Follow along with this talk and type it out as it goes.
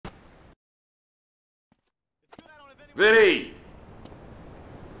Vinny!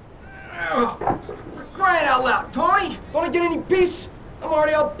 For crying out loud, Tony! Don't I get any peace? I'm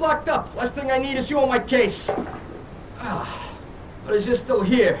already all blocked up. Last thing I need is you on my case. But it's just still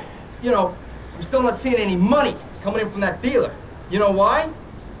here. You know, I'm still not seeing any money coming in from that dealer. You know why?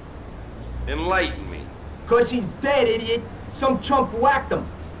 Enlighten me. 'Cause he's dead, idiot. Some chump whacked him.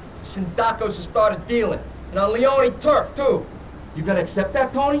 Sindacos has started dealing. And on Leone turf, too. You gonna accept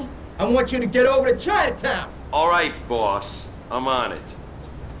that, Tony? I want you to get over to Chinatown. All right, boss. I'm on it.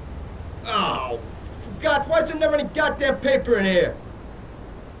 Oh, for God, why is there never any goddamn paper in here?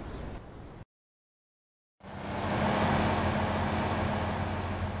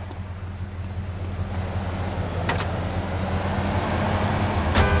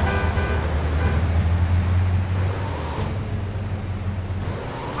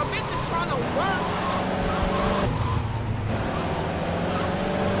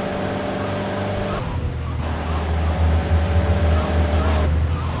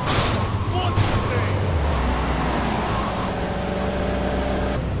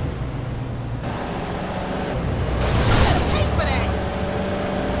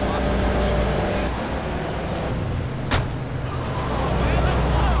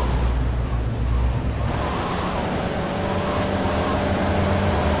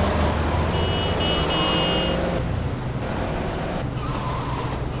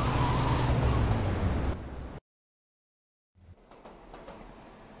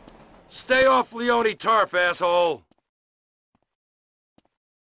 Stay off Leone turf, asshole!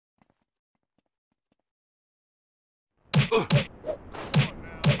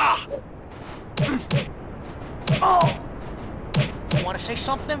 Oh! You wanna say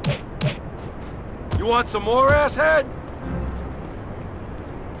something? You want some more, asshead?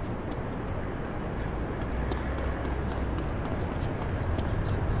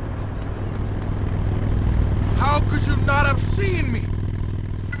 How could you not have seen me?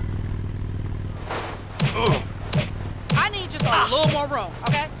 I need just a little more room,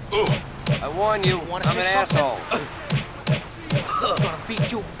 okay? I warn you, Wanna I'm say an something? asshole. I'm gonna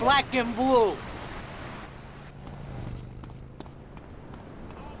beat you black and blue.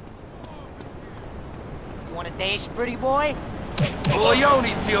 You wanna dance, pretty boy?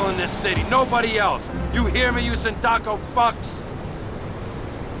 Leone's dealing this city, nobody else. You hear me, you Sindaco fucks?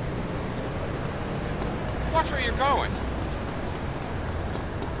 Watch where you're going.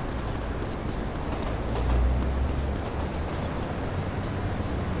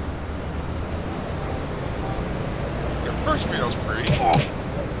 Your first meal's pretty.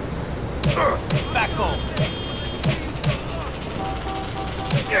 Back home.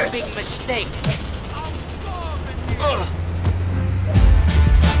 Big mistake.